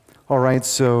All right,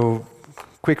 so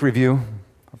quick review.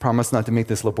 I promise not to make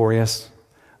this laborious,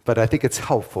 but I think it's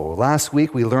helpful. Last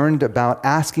week we learned about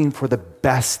asking for the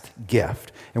best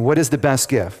gift. And what is the best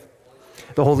gift?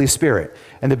 The Holy Spirit.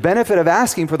 And the benefit of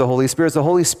asking for the Holy Spirit is the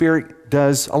Holy Spirit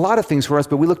does a lot of things for us,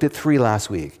 but we looked at 3 last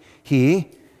week.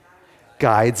 He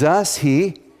guides us,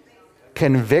 He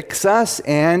convicts us,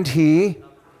 and He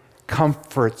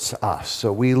comforts us.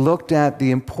 So we looked at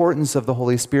the importance of the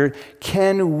Holy Spirit.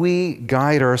 Can we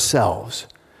guide ourselves?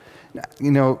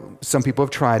 You know, some people have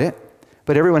tried it,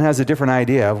 but everyone has a different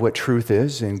idea of what truth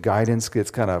is, and guidance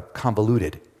gets kind of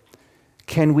convoluted.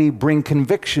 Can we bring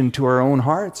conviction to our own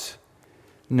hearts?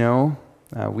 No,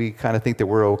 we kind of think that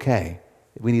we're okay.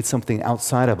 We need something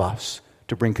outside of us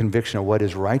to bring conviction of what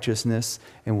is righteousness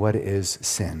and what is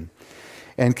sin.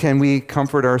 And can we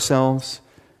comfort ourselves?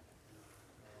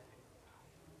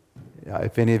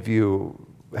 If any of you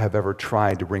have ever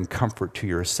tried to bring comfort to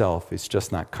yourself, it's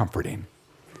just not comforting.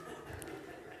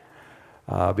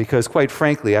 Because quite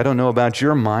frankly, I don't know about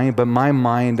your mind, but my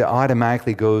mind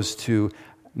automatically goes to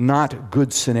not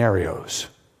good scenarios,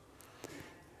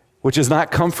 which is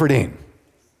not comforting.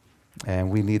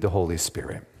 And we need the Holy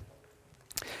Spirit.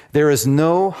 There is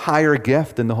no higher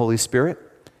gift than the Holy Spirit.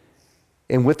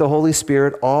 And with the Holy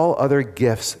Spirit, all other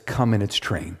gifts come in its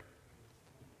train.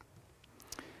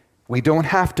 We don't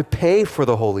have to pay for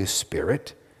the Holy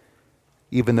Spirit,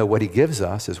 even though what He gives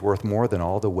us is worth more than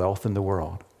all the wealth in the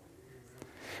world.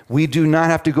 We do not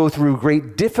have to go through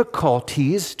great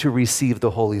difficulties to receive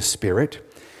the Holy Spirit,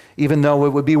 even though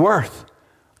it would be worth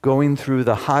going through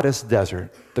the hottest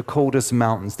desert, the coldest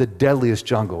mountains, the deadliest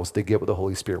jungles to get what the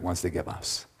Holy Spirit wants to give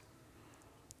us.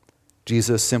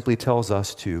 Jesus simply tells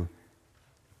us to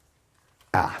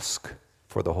ask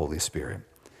for the Holy Spirit.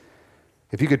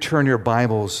 If you could turn your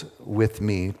Bibles with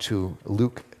me to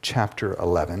Luke chapter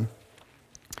 11.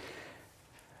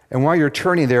 And while you're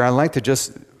turning there, I'd like to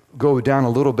just go down a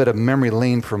little bit of memory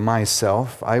lane for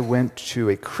myself. I went to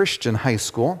a Christian high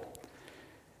school,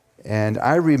 and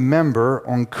I remember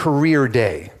on career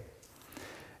day,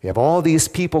 you have all these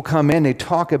people come in, they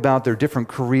talk about their different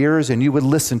careers, and you would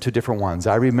listen to different ones.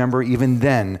 I remember even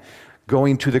then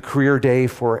going to the career day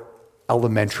for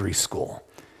elementary school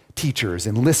teachers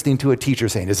and listening to a teacher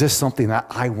saying, is this something that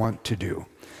I want to do?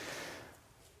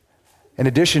 In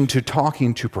addition to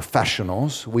talking to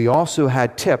professionals, we also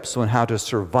had tips on how to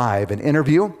survive an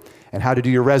interview and how to do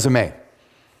your resume.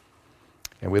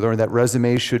 And we learned that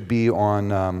resumes should be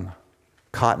on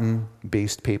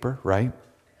cotton-based paper, right?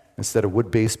 Instead of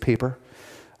wood-based paper.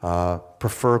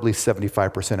 Preferably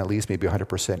 75% at least, maybe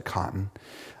 100% cotton.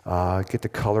 Get the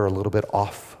color a little bit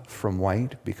off from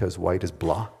white because white is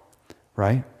blah,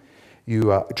 right?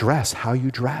 You dress, how you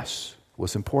dress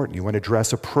was important. You want to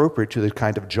dress appropriate to the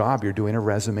kind of job you're doing a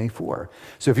resume for.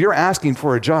 So if you're asking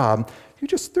for a job,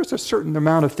 there's a certain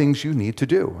amount of things you need to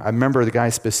do. I remember the guy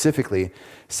specifically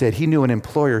said he knew an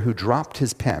employer who dropped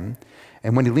his pen,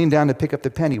 and when he leaned down to pick up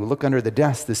the pen, he would look under the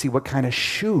desk to see what kind of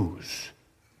shoes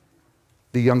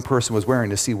the young person was wearing,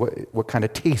 to see what kind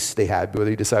of taste they had, whether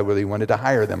he decided whether he wanted to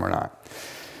hire them or not.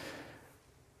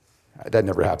 That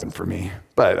never happened for me,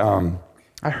 but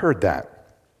I heard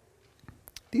that.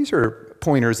 These are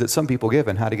pointers that some people give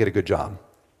on how to get a good job.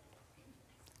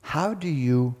 How do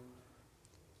you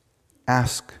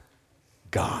ask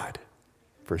God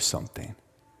for something?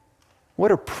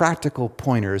 What are practical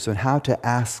pointers on how to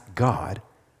ask God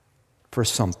for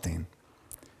something?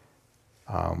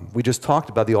 We just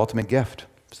talked about the ultimate gift.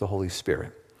 It's the Holy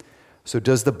Spirit. So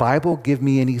does the Bible give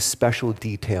me any special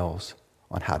details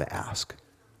on how to ask?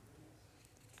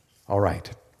 All right,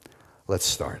 let's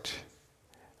start.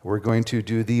 We're going to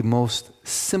do the most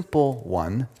simple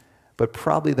one, but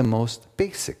probably the most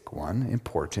basic one,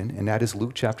 important, and that is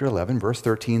Luke chapter 11, verse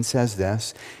 13 says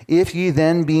this, if ye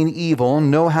then, being evil,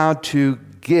 know how to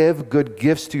give good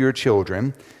gifts to your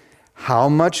children, how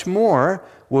much more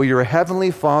will your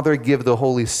heavenly Father give the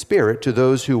Holy Spirit to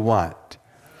those who what?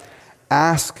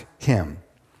 Ask Him.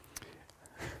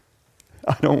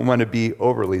 I don't want to be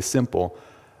overly simple,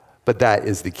 but that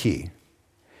is the key.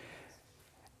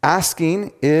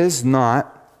 Asking is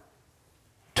not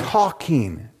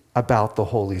talking about the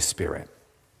Holy Spirit.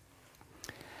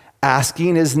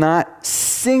 Asking is not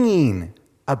singing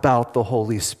about the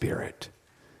Holy Spirit.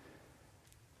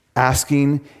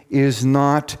 Asking is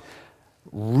not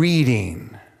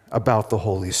reading about the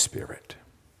Holy Spirit.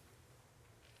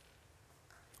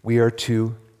 We are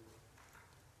to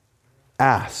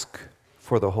ask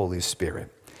for the Holy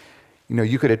Spirit. You know,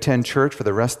 you could attend church for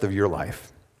the rest of your life.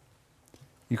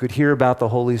 You could hear about the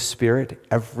Holy Spirit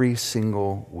every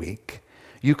single week.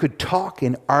 You could talk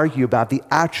and argue about the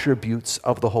attributes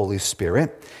of the Holy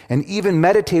Spirit and even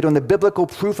meditate on the biblical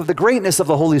proof of the greatness of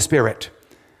the Holy Spirit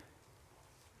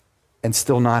and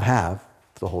still not have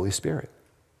the Holy Spirit.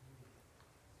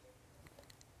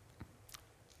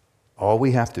 All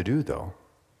we have to do, though,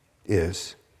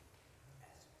 is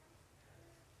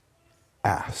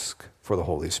ask for the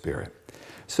Holy Spirit.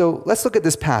 So let's look at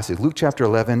this passage, Luke chapter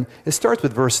 11. It starts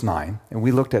with verse 9, and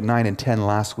we looked at 9 and 10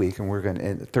 last week, and we're going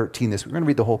to 13 this. We're going to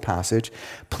read the whole passage.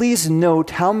 Please note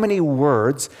how many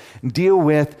words deal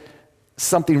with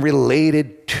something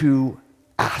related to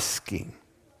asking.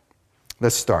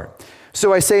 Let's start.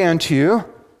 So I say unto you,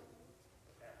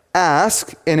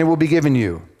 ask, and it will be given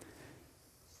you.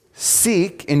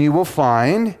 Seek, and you will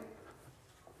find.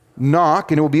 Knock,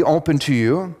 and it will be open to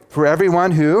you. For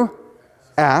everyone who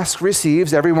asks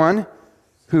receives, everyone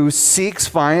who seeks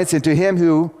finds, and to him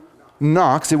who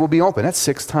knocks it will be open. That's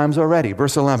 6 times already.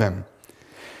 Verse 11.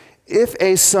 If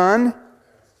a son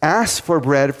asks for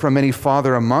bread from any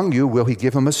father among you, will he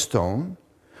give him a stone?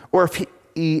 Or if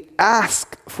he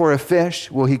asks for a fish,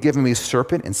 will he give him a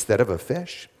serpent instead of a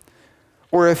fish?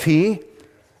 Or if he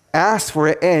asks for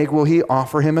an egg, will he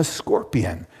offer him a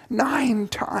scorpion? 9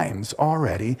 times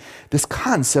already, this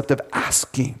concept of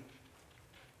asking.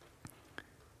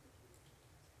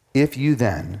 If you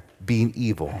then, being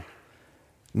evil,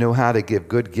 know how to give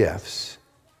good gifts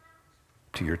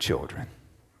to your children,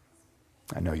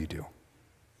 I know you do,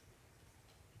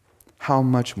 how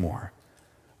much more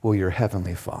will your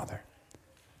heavenly Father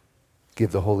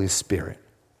give the Holy Spirit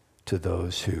to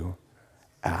those who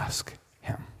ask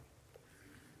him?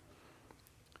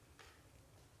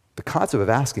 The concept of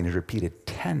asking is repeated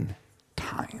 10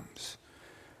 times.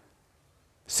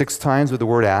 6 times with the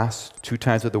word ask, 2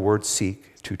 times with the word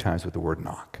seek, 2 times with the word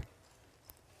knock.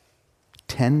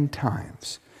 10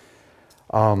 times.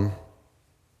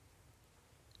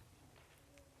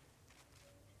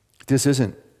 This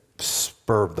isn't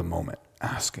spur of the moment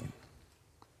asking.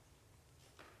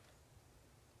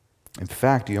 In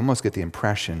fact, you almost get the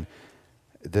impression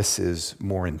this is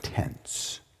more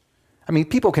intense. I mean,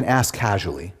 people can ask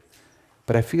casually,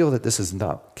 but I feel that this is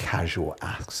not casual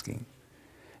asking.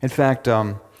 In fact,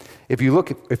 if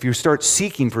you start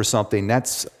seeking for something,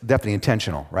 that's definitely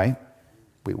intentional, right?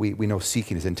 We know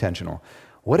seeking is intentional.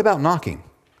 What about knocking?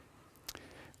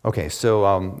 Okay, so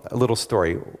a little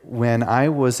story. When I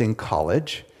was in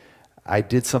college, I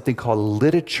did something called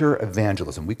literature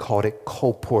evangelism. We called it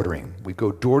colportering. We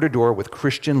go door to door with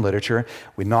Christian literature.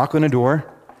 We knock on a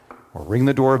door or ring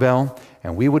the doorbell,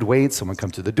 and we would wait. Someone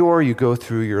comes to the door. You go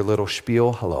through your little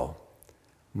spiel. Hello,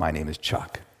 my name is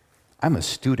Chuck. I'm a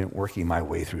student working my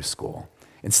way through school.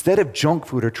 Instead of junk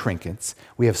food or trinkets,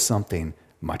 we have something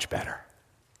much better.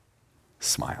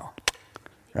 Smile,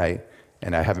 right?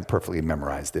 And I haven't perfectly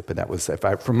memorized it, but that was,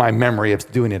 from my memory of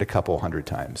doing it a couple 100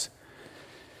 times.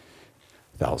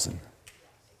 1,000.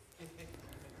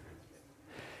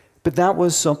 But that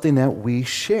was something that we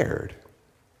shared.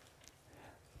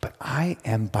 But I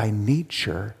am by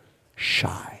nature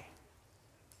shy.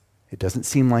 It doesn't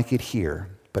seem like it here,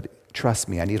 but trust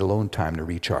me, I need alone time to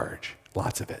recharge.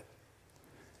 Lots of it.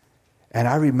 And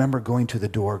I remember going to the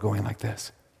door going like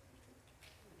this.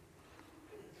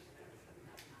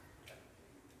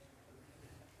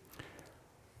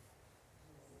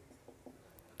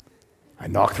 I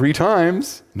knocked 3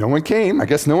 times. No one came. I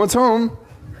guess no one's home.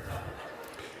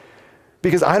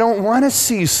 Because I don't want to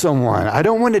see someone. I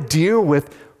don't want to deal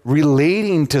with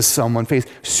relating to someone face.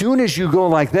 Soon as you go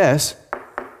like this,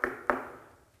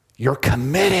 you're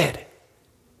committed.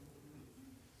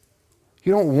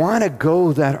 You don't want to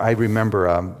go that. I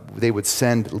remember they would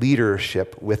send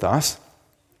leadership with us,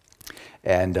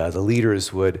 and the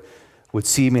leaders would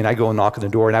see me, and I'd go and knock on the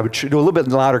door, and I would do a little bit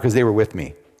louder because they were with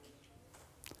me.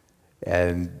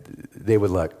 And they would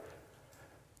look,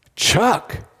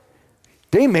 Chuck,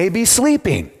 they may be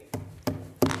sleeping.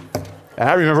 And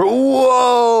I remember,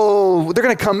 whoa, they're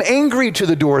going to come angry to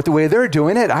the door at the way they're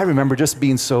doing it. I remember just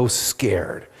being so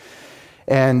scared.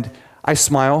 And I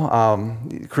smile.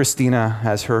 Christina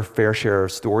has her fair share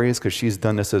of stories because she's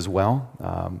done this as well.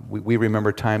 We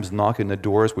remember times knocking the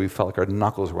doors where we felt like our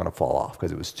knuckles were going to fall off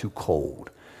because it was too cold.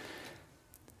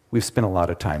 We've spent a lot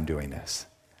of time doing this.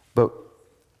 But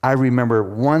I remember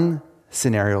one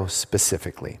scenario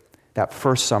specifically. That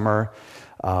first summer,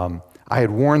 I had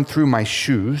worn through my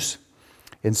shoes,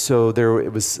 and so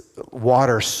it was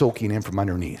water soaking in from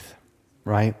underneath,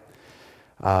 right?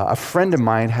 A friend of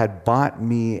mine had bought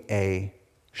me a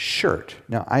shirt.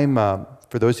 Now,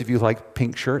 for those of you who like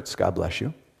pink shirts, God bless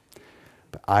you,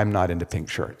 but I'm not into pink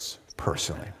shirts,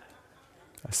 personally.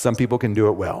 Some people can do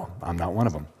it well. I'm not one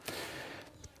of them.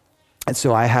 And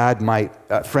so I had my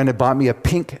friend had bought me a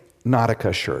pink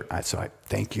Nautica shirt. So I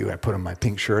thank you. I put on my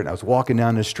pink shirt and I was walking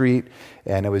down the street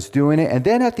and I was doing it. And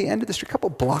then at the end of the street, a couple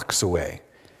blocks away,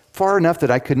 far enough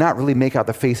that I could not really make out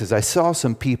the faces, I saw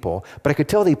some people, but I could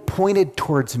tell they pointed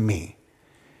towards me.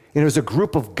 And it was a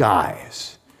group of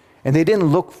guys. And they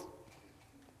didn't look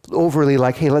overly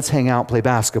like, hey, let's hang out, play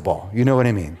basketball. You know what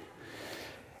I mean?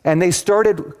 And they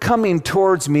started coming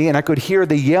towards me, and I could hear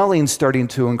the yelling starting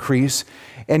to increase.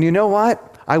 And you know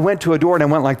what? I went to a door and I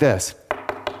went like this.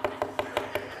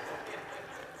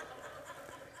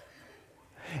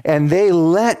 And they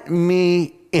let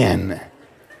me in.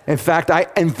 In fact, I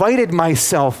invited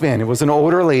myself in. It was an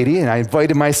older lady, and I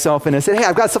invited myself in and said, hey,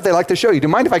 I've got something I'd like to show you. Do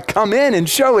you mind if I come in and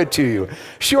show it to you?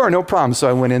 Sure, no problem. So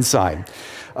I went inside.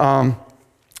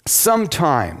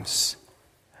 Sometimes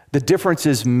the difference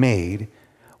is made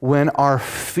when our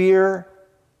fear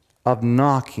of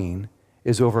knocking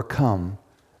is overcome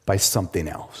by something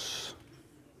else.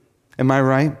 Am I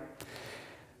right?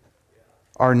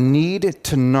 Our need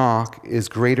to knock is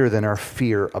greater than our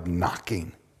fear of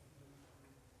knocking.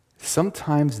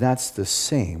 Sometimes that's the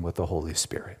same with the Holy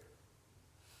Spirit.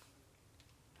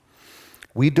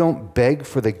 We don't beg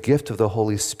for the gift of the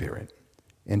Holy Spirit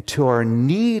until our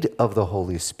need of the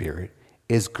Holy Spirit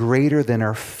is greater than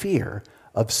our fear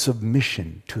of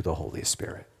submission to the Holy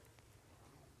Spirit.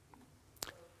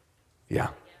 Yeah.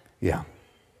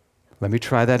 Let me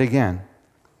try that again.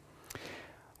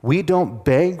 We don't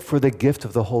beg for the gift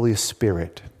of the Holy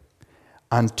Spirit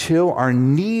until our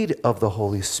need of the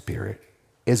Holy Spirit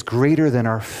is greater than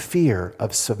our fear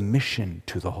of submission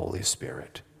to the Holy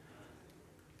Spirit.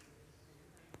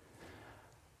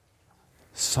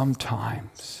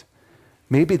 Sometimes.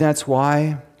 Maybe that's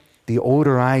why the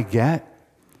older I get,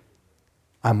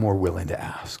 I'm more willing to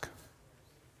ask.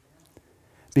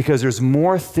 Because there's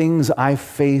more things I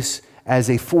face as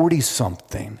a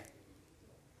 40-something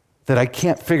that I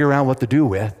can't figure out what to do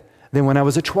with than when I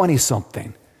was a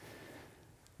 20-something.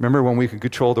 Remember when we could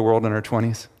control the world in our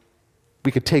 20s?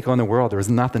 We could take on the world. There was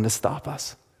nothing to stop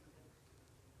us.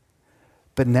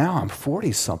 But now I'm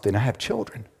 40-something. I have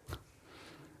children.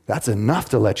 That's enough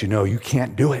to let you know you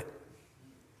can't do it.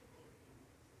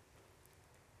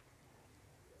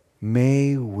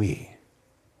 May we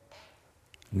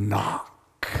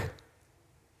knock,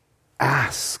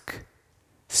 ask,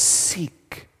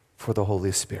 seek for the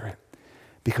Holy Spirit,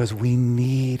 because we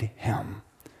need Him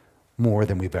more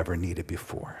than we've ever needed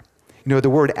before. You know, the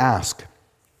word ask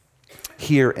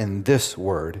here in this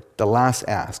word, the last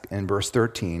ask in verse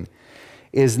 13,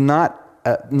 is not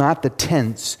the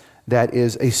tense that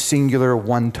is a singular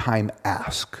one-time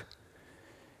ask.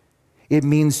 It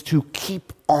means to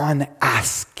keep on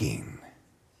asking.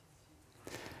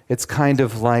 It's kind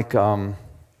of like in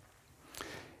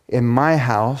my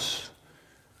house,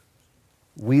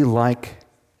 we like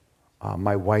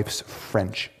my wife's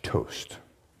French toast.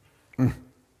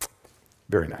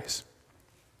 Very nice.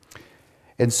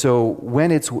 And so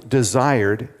when it's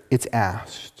desired, it's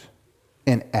asked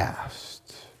and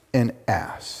asked and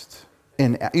asked.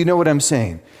 And you know what I'm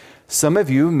saying? Some of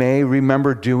you may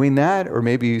remember doing that, or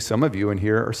maybe some of you in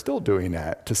here are still doing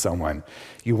that to someone.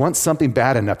 You want something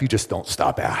bad enough, you just don't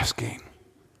stop asking.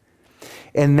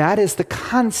 And that is the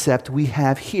concept we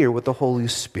have here with the Holy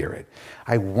Spirit.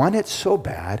 I want it so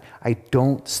bad, I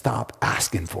don't stop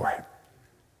asking for it.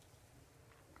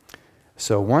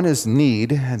 So one is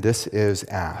need, and this is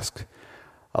ask.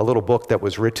 A little book that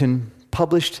was written,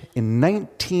 published in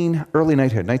early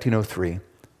 1903,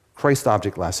 Christ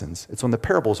Object Lessons. It's on the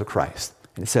parables of Christ.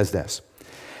 And it says this: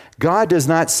 God does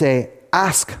not say,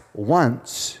 ask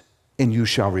once and you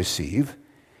shall receive.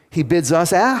 He bids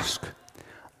us ask.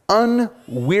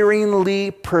 Unwearingly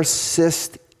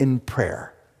persist in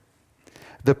prayer.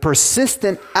 The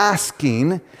persistent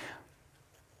asking,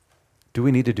 do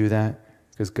we need to do that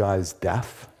because God is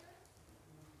deaf?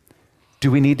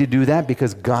 Do we need to do that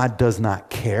because God does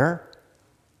not care?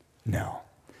 No.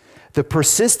 The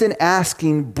persistent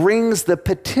asking brings the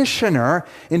petitioner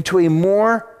into a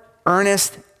more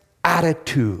earnest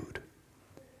attitude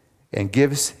and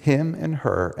gives him and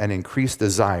her an increased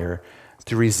desire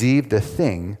to receive the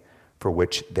thing for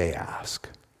which they ask.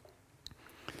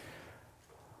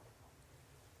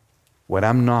 When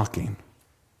I'm knocking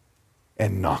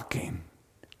and knocking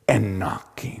and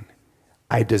knocking,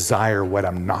 I desire what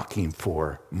I'm knocking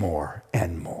for more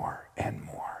and more and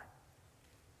more.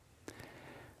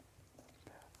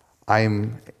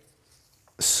 I'm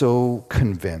so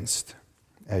convinced,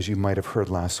 as you might have heard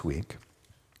last week,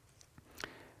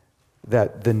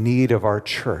 that the need of our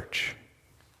church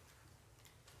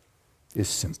is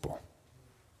simple.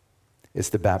 It's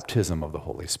the baptism of the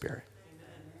Holy Spirit.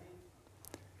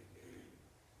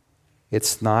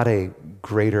 It's not a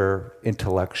greater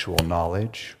intellectual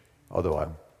knowledge,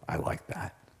 although I like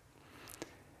that.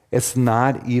 It's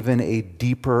not even a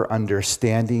deeper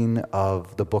understanding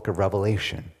of the book of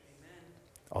Revelation,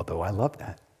 although I love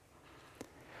that.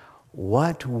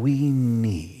 What we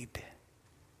need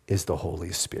is the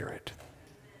Holy Spirit.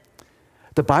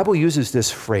 The Bible uses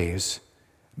this phrase,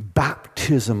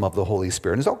 baptism of the Holy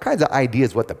Spirit. There's all kinds of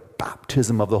ideas what the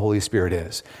baptism of the Holy Spirit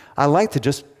is. I like to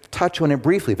just touch on it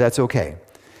briefly, if that's okay.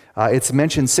 It's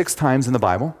mentioned 6 times in the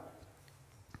Bible.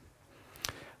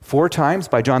 4 times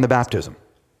by John the Baptism.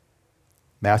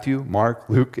 Matthew, Mark,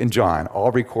 Luke, and John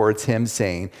all records him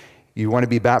saying, you want to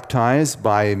be baptized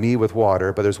by me with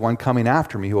water, but there's one coming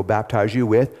after me who will baptize you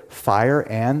with fire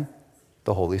and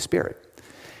the Holy Spirit.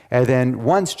 And then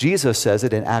once Jesus says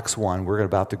it in Acts 1, we're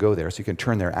about to go there, so you can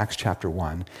turn there, Acts chapter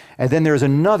 1. And then there's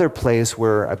another place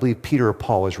where I believe Peter or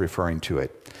Paul is referring to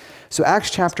it. So Acts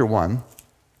chapter 1,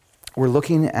 we're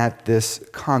looking at this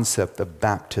concept of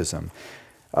baptism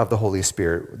of the Holy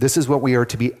Spirit. This is what we are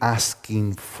to be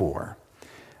asking for.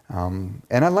 And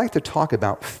I'd like to talk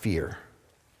about fear.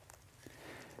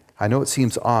 I know it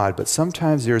seems odd, but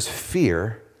sometimes there's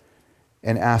fear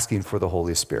in asking for the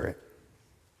Holy Spirit.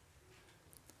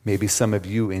 Maybe some of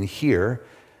you in here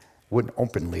wouldn't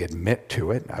openly admit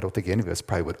to it. I don't think any of us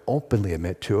probably would openly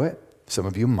admit to it. Some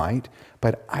of you might,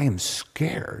 but I am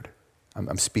scared.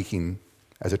 I'm speaking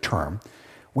as a term.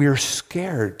 We are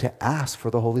scared to ask for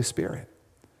the Holy Spirit.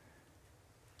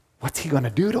 What's he going to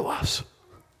do to us?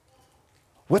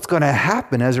 What's going to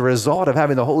happen as a result of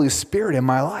having the Holy Spirit in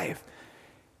my life?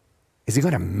 Is he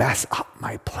going to mess up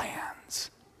my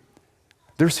plans?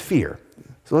 There's fear.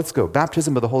 So let's go.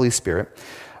 Baptism of the Holy Spirit.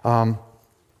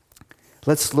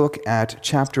 Let's look at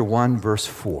chapter 1, verse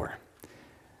 4.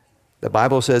 The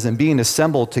Bible says, and being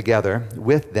assembled together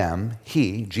with them,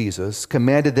 he, Jesus,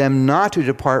 commanded them not to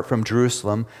depart from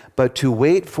Jerusalem, but to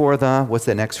wait for the, what's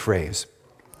the next phrase?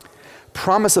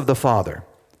 Promise of the Father,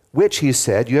 which he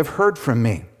said, you have heard from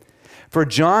me. For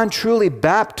John truly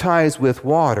baptized with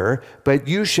water, but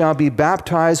you shall be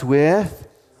baptized with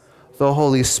the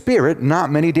Holy Spirit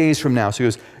not many days from now. So he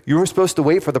goes, you were supposed to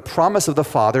wait for the promise of the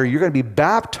Father. You're going to be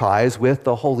baptized with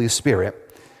the Holy Spirit.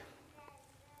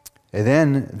 And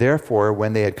then, therefore,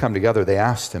 when they had come together, they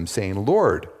asked him, saying,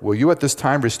 Lord, will you at this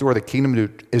time restore the kingdom to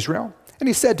Israel? And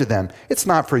he said to them, it's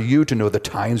not for you to know the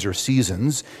times or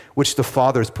seasons which the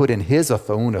Father has put in his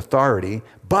own authority,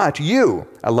 but you,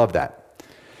 I love that.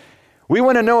 We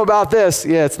want to know about this.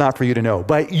 Yeah, it's not for you to know,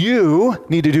 but you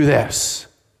need to do this.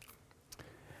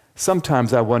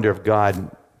 Sometimes I wonder if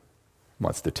God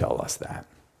wants to tell us that.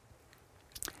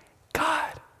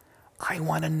 God, I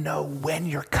want to know when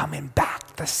you're coming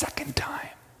back the second time.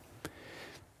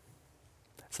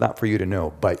 It's not for you to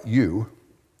know, but you.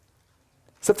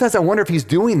 Sometimes I wonder if he's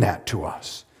doing that to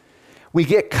us. We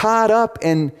get caught up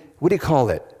in, what do you call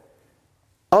it?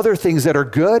 Other things that are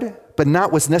good, but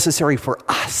not what's necessary for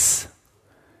us.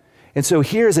 And so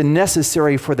here's a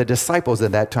necessary for the disciples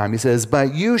at that time. He says,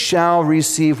 but you shall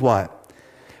receive what?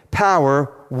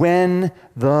 Power when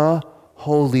the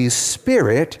Holy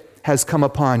Spirit has come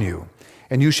upon you.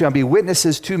 And you shall be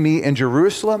witnesses to me in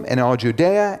Jerusalem and all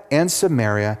Judea and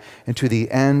Samaria and to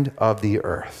the end of the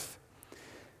earth.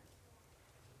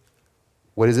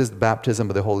 What is this baptism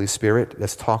of the Holy Spirit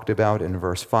that's talked about in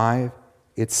verse 5?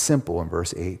 It's simple in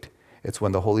verse 8. It's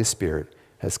when the Holy Spirit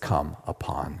has come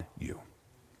upon you.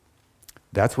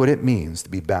 That's what it means to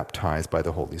be baptized by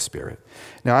the Holy Spirit.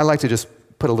 Now, I like to just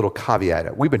put a little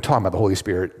caveat. We've been talking about the Holy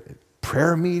Spirit,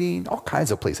 prayer meeting, all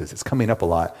kinds of places. It's coming up a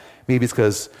lot. Maybe it's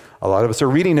because a lot of us are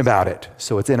reading about it,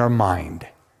 so it's in our mind.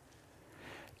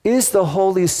 Is the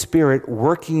Holy Spirit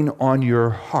working on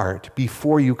your heart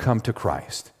before you come to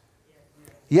Christ?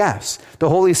 Yes. The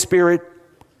Holy Spirit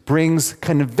brings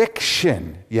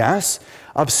conviction, yes,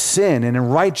 of sin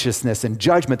and righteousness and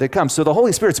judgment that comes. So the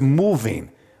Holy Spirit's moving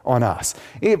on us.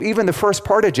 Even the first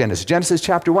part of Genesis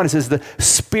chapter 1, it says the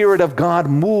Spirit of God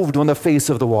moved on the face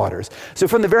of the waters. So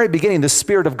from the very beginning, the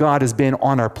Spirit of God has been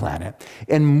on our planet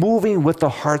and moving with the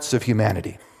hearts of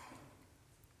humanity.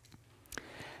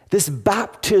 This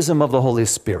baptism of the Holy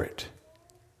Spirit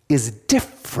is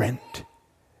different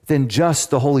than just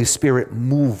the Holy Spirit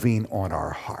moving on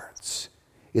our hearts.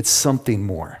 It's something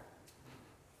more.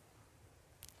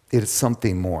 It's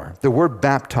something more. The word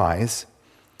baptize,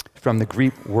 from the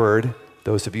Greek word,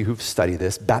 those of you who've studied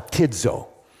this, baptizo.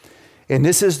 And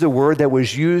this is the word that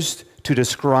was used to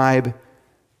describe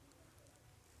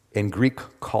in Greek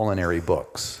culinary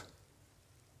books,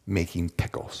 making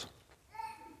pickles.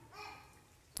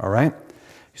 All right?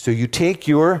 So you take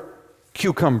your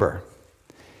cucumber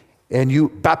and you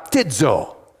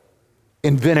baptizo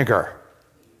in vinegar.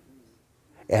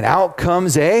 and out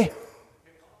comes a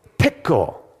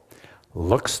pickle.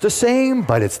 Looks the same,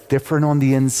 but it's different on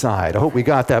the inside. I hope we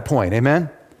got that point. Amen?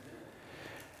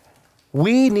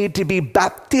 We need to be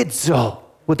baptizo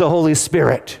with the Holy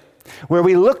Spirit, where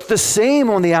we look the same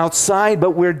on the outside,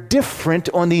 but we're different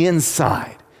on the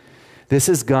inside. This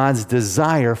is God's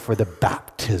desire for the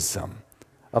baptism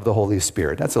of the Holy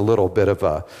Spirit. That's a little bit of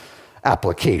a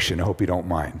application. I hope you don't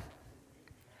mind.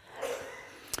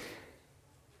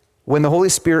 When the Holy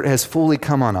Spirit has fully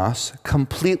come on us,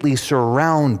 completely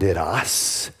surrounded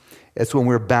us, it's when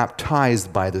we're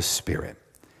baptized by the Spirit.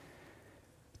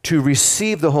 To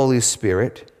receive the Holy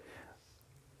Spirit,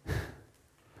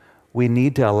 we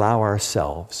need to allow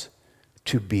ourselves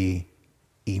to be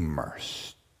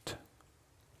immersed.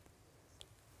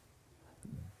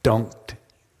 Dunked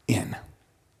in.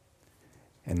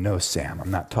 And no, Sam, I'm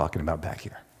not talking about back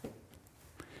here.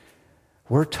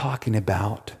 We're talking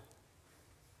about,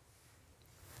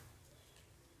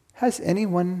 has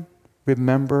anyone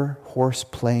remember horse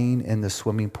playing in the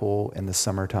swimming pool in the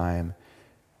summertime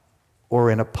or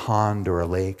in a pond or a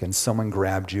lake and someone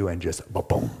grabbed you and just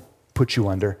boom, put you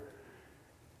under?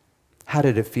 How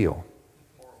did it feel?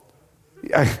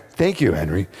 Thank you,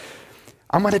 Henry.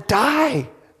 I'm going to die.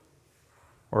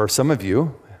 Or some of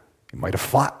you might have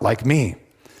fought like me.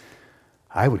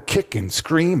 I would kick and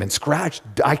scream and scratch.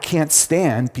 I can't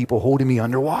stand people holding me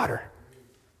underwater.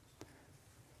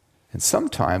 And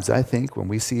sometimes I think when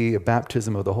we see a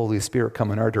baptism of the Holy Spirit come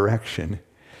in our direction,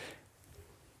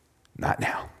 not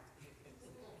now.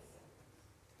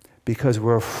 Because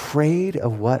we're afraid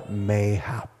of what may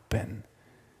happen.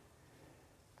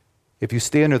 If you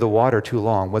stay under the water too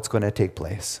long, what's going to take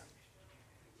place?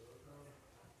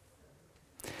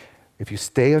 If you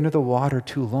stay under the water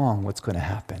too long, what's going to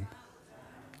happen?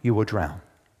 You will drown.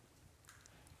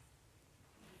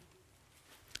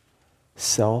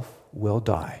 Self will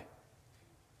die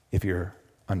if you're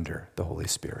under the Holy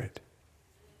Spirit.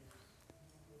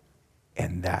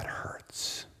 And that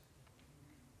hurts.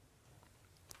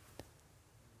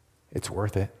 It's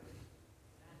worth it.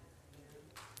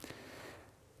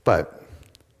 But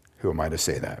who am I to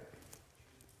say that?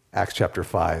 Acts chapter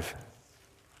 5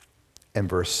 and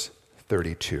verse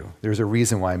 32. There's a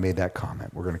reason why I made that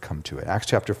comment. We're going to come to it. Acts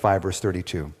chapter 5, verse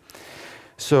 32.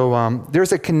 So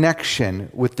there's a connection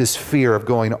with this fear of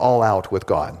going all out with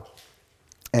God.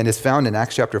 And it's found in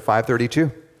Acts chapter 5, 32.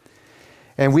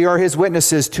 And we are his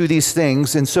witnesses to these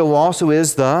things, and so also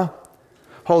is the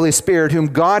Holy Spirit, whom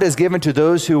God has given to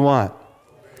those who what?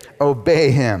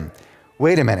 Obey him.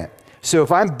 Wait a minute. So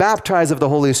if I'm baptized of the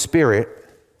Holy Spirit,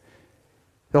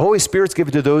 the Holy Spirit's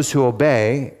given to those who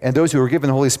obey, and those who are given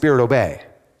the Holy Spirit obey.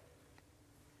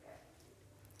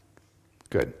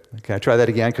 Good. Can I try that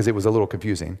again? Because it was a little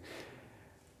confusing.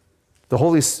 The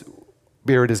Holy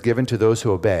Spirit is given to those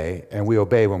who obey, and we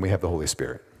obey when we have the Holy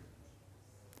Spirit.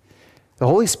 The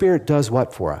Holy Spirit does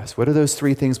what for us? What are those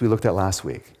three things we looked at last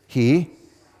week? He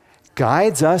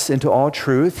guides us into all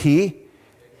truth. He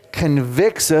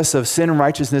convicts us of sin and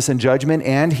righteousness and judgment,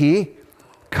 and he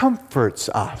comforts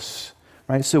us.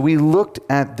 Right? So we looked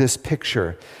at this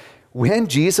picture. When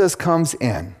Jesus comes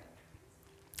in,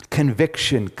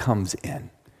 conviction comes in.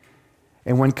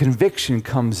 And when conviction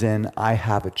comes in, I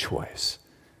have a choice.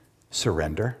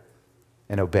 Surrender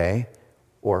and obey,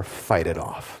 or fight it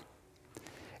off.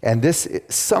 And this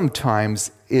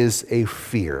sometimes is a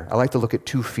fear. I like to look at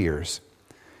two fears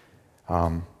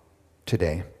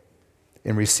today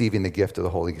in receiving the gift of the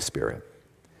Holy Spirit.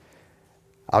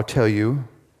 I'll tell you,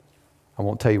 I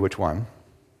won't tell you which one,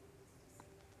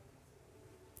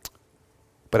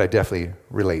 but I definitely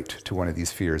relate to one of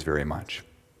these fears very much.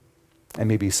 And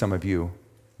maybe some of you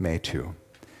may too.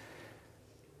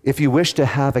 If you wish to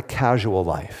have a casual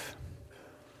life,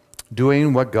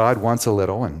 doing what God wants a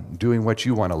little and doing what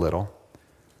you want a little,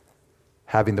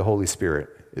 having the Holy Spirit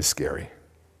is scary.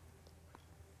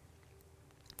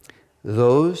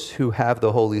 Those who have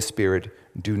the Holy Spirit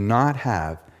do not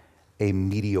have a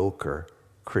mediocre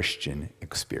Christian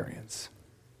experience.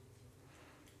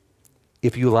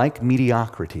 If you like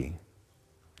mediocrity,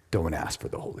 don't ask for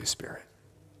the Holy Spirit.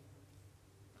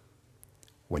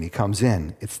 When he comes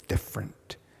in, it's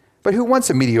different. But who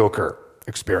wants a mediocre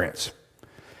experience?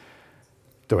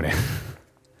 Don't ask.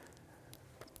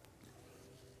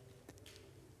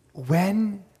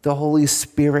 When the Holy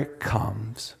Spirit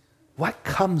comes, what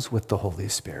comes with the Holy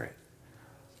Spirit?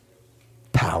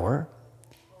 Power,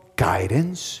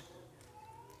 guidance,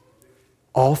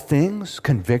 all things,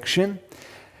 conviction.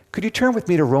 Could you turn with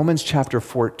me to Romans chapter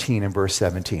 14 and verse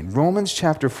 17? Romans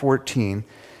chapter 14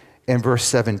 and verse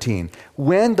 17.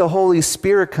 When the Holy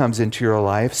Spirit comes into your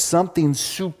life, something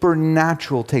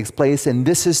supernatural takes place, and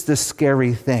this is the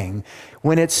scary thing.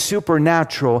 When it's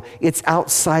supernatural, it's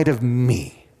outside of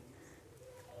me,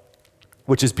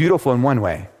 which is beautiful in one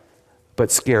way, but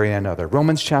scary in another.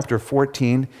 Romans chapter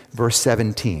 14, verse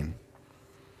 17.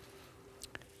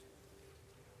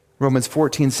 Romans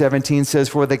 14:17 says,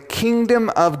 "For the kingdom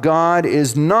of God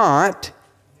is not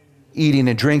eating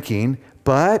and drinking,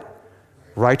 but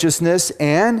righteousness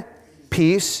and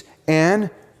peace and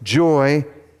joy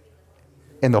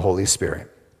in the Holy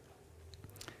Spirit."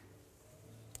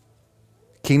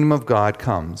 Kingdom of God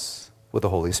comes with the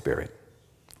Holy Spirit.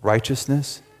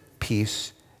 Righteousness,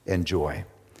 peace, and joy.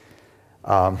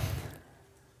 I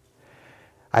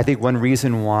think one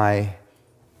reason why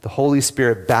the Holy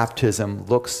Spirit baptism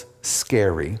looks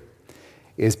scary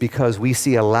is because we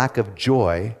see a lack of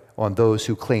joy on those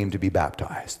who claim to be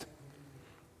baptized.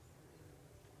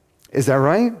 Is that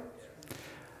right?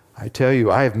 I tell you,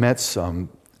 I have met some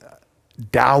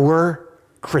dour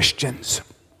Christians.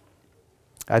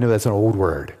 I know that's an old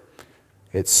word.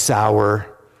 It's sour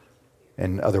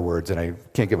and other words, and I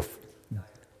can't give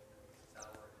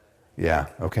yeah,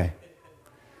 okay.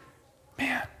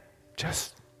 Man,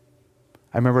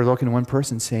 I remember looking at one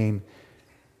person saying,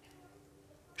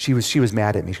 she was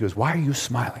mad at me. She goes, "Why are you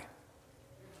smiling?"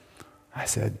 I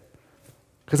said,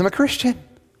 "Because I'm a Christian."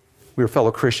 We were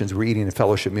fellow Christians. We were eating a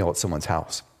fellowship meal at someone's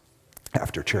house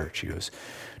after church. She goes,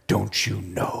 "Don't you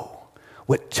know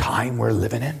what time we're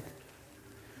living in?"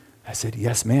 I said,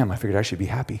 "Yes, ma'am." I figured I should be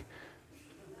happy.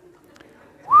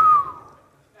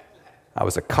 I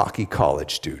was a cocky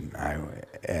college student,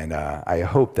 and I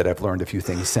hope that I've learned a few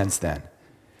things since then.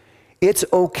 It's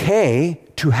okay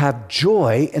to have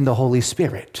joy in the Holy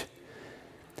Spirit.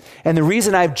 And the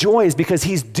reason I have joy is because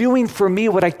He's doing for me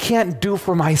what I can't do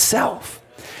for myself.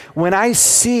 When I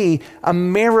see a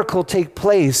miracle take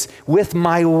place with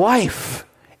my wife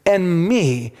and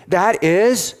me, that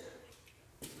is,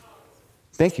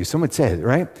 thank you, someone said it,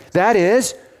 right? That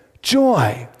is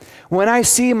joy. When I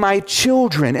see my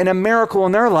children and a miracle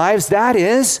in their lives, that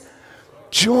is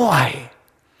joy.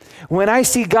 When I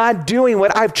see God doing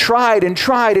what I've tried and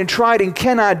tried and tried and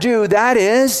cannot do, that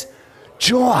is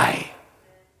joy.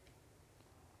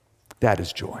 That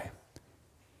is joy.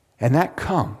 And that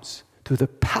comes through the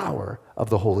power of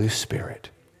the Holy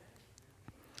Spirit.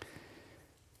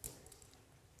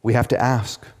 We have to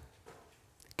ask,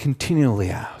 continually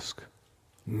ask,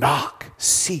 knock,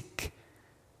 seek.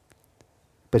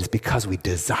 But it's because we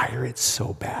desire it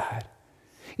so bad.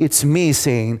 It's me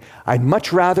saying, I'd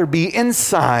much rather be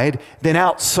inside than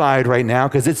outside right now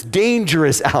because it's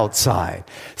dangerous outside.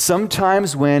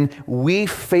 Sometimes when we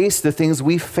face the things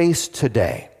we face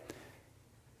today,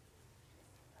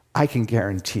 I can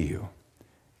guarantee you,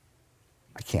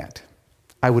 I can't.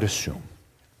 I would assume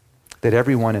that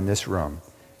everyone in this room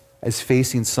is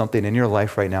facing something in your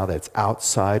life right now that's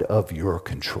outside of your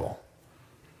control.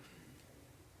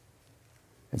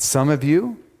 And some of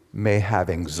you may have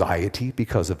anxiety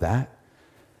because of that.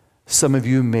 Some of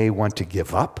you may want to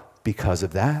give up because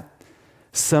of that.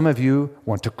 Some of you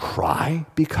want to cry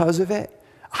because of it.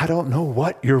 I don't know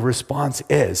what your response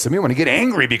is. Some of you want to get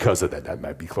angry because of that. That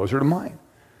might be closer to mine.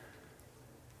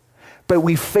 But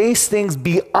we face things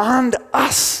beyond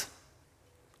us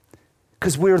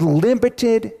because we're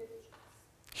limited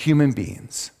human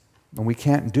beings and we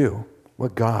can't do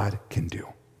what God can do.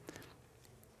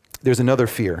 There's another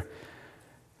fear.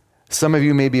 Some of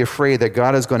you may be afraid that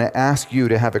God is going to ask you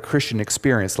to have a Christian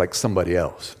experience like somebody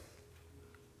else.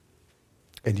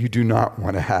 And you do not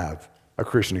want to have a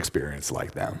Christian experience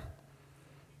like them.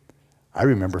 I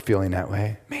remember feeling that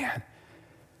way. Man,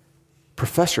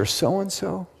 Professor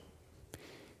so-and-so,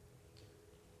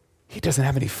 he doesn't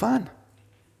have any fun.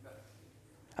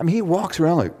 I mean, he walks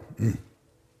around like, And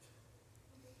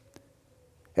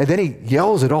then he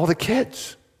yells at all the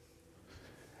kids.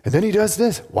 And then he does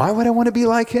this. Why would I want to be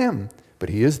like him? But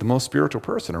he is the most spiritual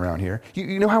person around here.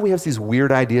 You know how we have these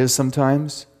weird ideas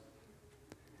sometimes?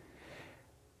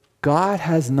 God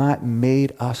has not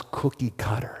made us cookie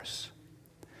cutters.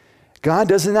 God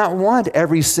does not want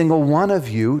every single one of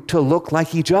you to look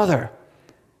like each other.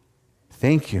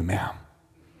 Thank you, ma'am.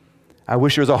 I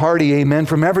wish there was a hearty amen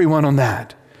from everyone on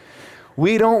that.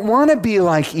 We don't want to be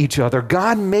like each other.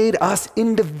 God made us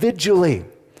individually.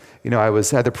 You know, I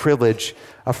had the privilege,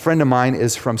 a friend of mine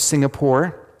is from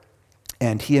Singapore,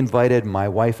 and he invited my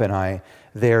wife and I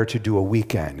there to do a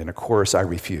weekend. And of course, I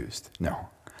refused. No.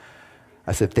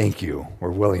 I said, thank you,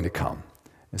 we're willing to come.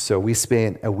 And so we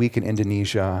spent a week in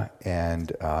Indonesia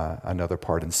and another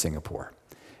part in Singapore.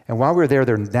 And while we were there,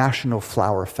 their National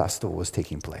Flower Festival was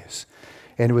taking place.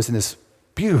 And it was in this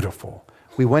beautiful,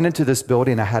 we went into this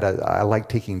building. I like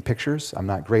taking pictures. I'm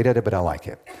not great at it, but I like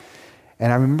it.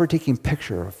 And I remember taking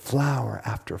picture of flower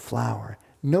after flower.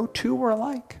 No two were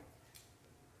alike.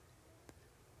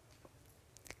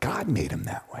 God made them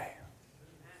that way.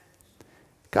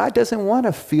 God doesn't want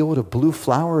a field of blue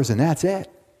flowers and that's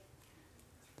it.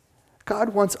 God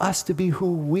wants us to be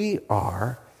who we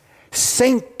are,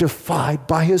 sanctified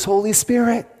by his Holy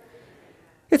Spirit.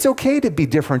 It's okay to be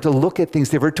different, to look at things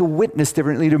different, to witness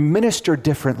differently, to minister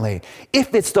differently.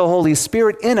 If it's the Holy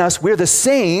Spirit in us, we're the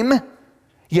same,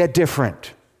 yet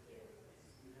different.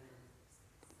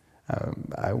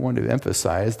 I want to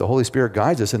emphasize the Holy Spirit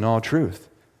guides us in all truth.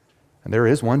 And there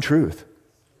is one truth.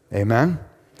 Amen?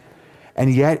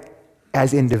 And yet,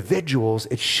 as individuals,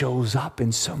 it shows up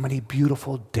in so many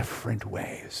beautiful, different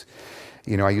ways.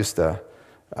 You know, I used to,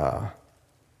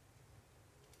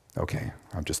 okay,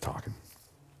 I'm just talking.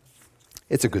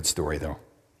 It's a good story, though,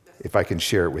 if I can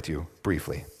share it with you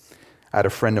briefly. I had a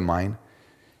friend of mine.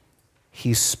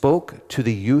 He spoke to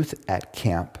the youth at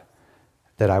camp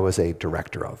that I was a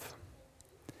director of.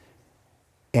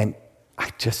 And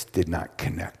I just did not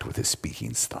connect with his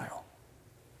speaking style.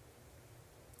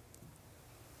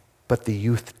 But the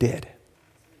youth did.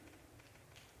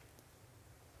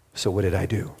 So what did I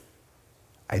do?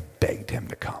 I begged him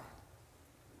to come.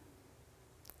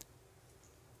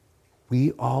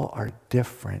 We all are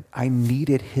different. I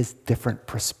needed his different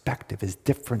perspective, his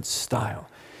different style.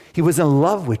 He was in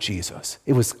love with Jesus.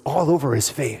 It was all over his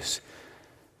face,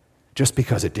 just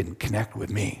because it didn't connect with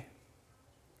me.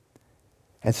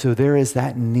 And so there is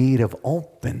that need of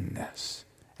openness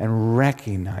and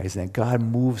recognizing that God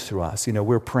moves through us. You know,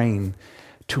 we're praying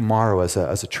tomorrow as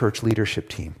a church leadership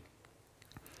team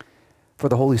for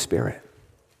the Holy Spirit.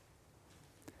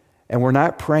 And we're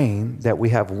not praying that we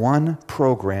have one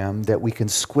program that we can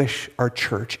squish our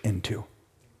church into.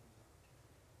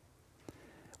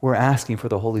 We're asking for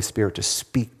the Holy Spirit to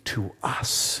speak to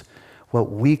us what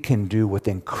we can do with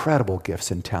the incredible gifts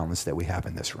and talents that we have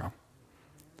in this room.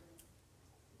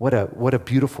 What a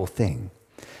beautiful thing.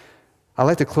 I'd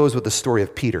like to close with the story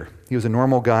of Peter. He was a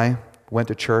normal guy, went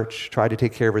to church, tried to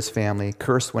take care of his family,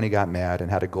 cursed when he got mad, and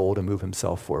had a goal to move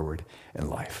himself forward in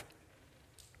life.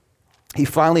 He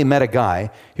finally met a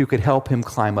guy who could help him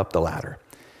climb up the ladder.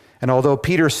 And although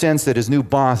Peter sensed that his new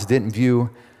boss didn't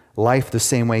view life the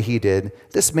same way he did,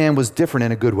 this man was different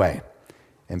in a good way.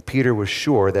 And Peter was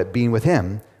sure that being with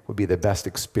him would be the best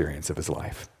experience of his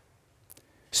life.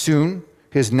 Soon,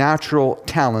 his natural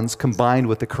talents combined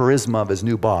with the charisma of his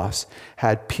new boss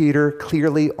had Peter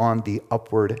clearly on the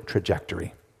upward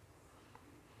trajectory.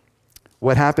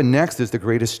 What happened next is the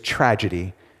greatest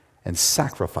tragedy and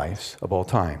sacrifice of all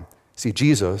time. See,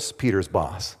 Jesus, Peter's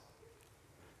boss,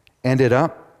 ended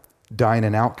up dying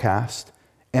an outcast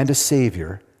and a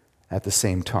savior at the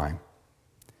same time.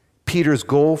 Peter's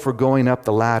goal for going up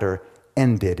the ladder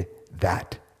ended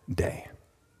that day.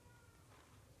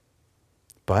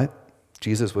 But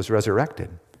Jesus was resurrected.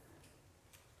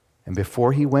 And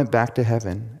before he went back to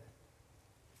heaven,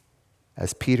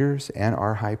 as Peter's and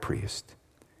our high priest,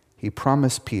 he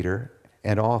promised Peter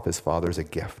and all of his fathers a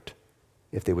gift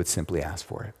if they would simply ask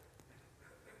for it.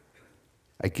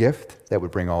 A gift that would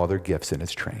bring all other gifts in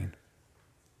its train,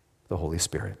 the Holy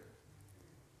Spirit.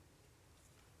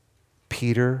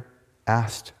 Peter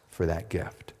asked for that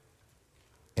gift,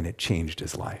 and it changed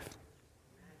his life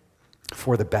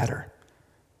for the better.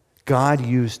 God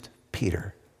used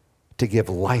Peter to give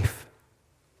life.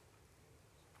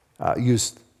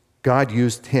 God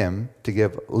used him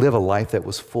to live a life that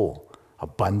was full,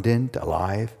 abundant,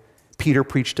 alive. Peter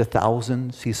preached to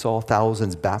thousands. He saw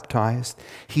thousands baptized.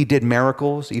 He did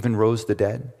miracles, even rose the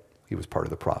dead. He was part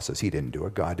of the process. He didn't do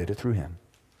it. God did it through him.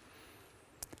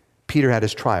 Peter had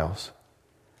his trials,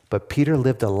 but Peter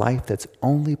lived a life that's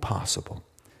only possible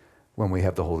when we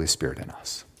have the Holy Spirit in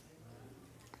us.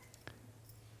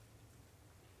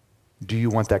 Do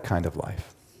you want that kind of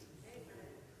life?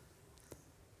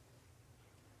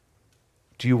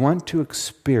 Do you want to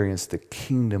experience the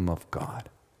kingdom of God?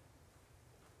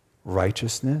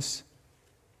 Righteousness,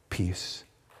 peace,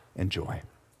 and joy.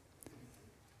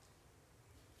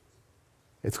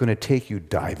 It's going to take you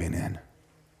diving in.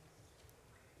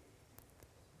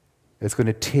 It's going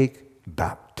to take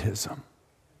baptism.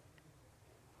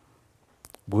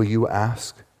 Will you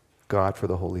ask God for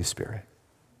the Holy Spirit?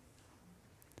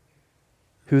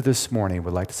 Who this morning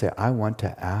would like to say, I want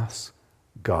to ask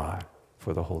God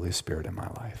for the Holy Spirit in my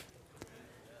life?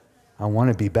 I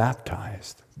want to be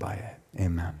baptized by it.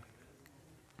 Amen.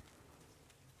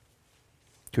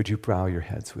 Could you bow your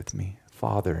heads with me?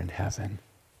 Father in heaven,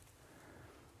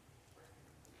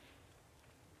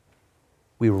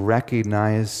 We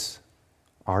recognize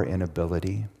our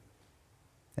inability.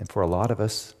 And for a lot of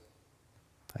us,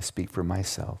 I speak for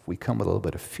myself, we come with a little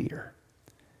bit of fear.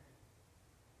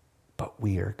 But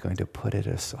we are going to put it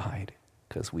aside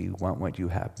because we want what you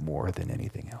have more than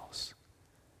anything else.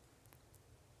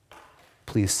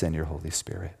 Please send your Holy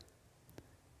Spirit.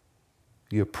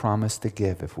 You have promised to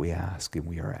give if we ask, and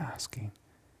we are asking.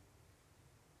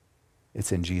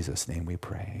 It's in Jesus' name we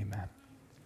pray. Amen.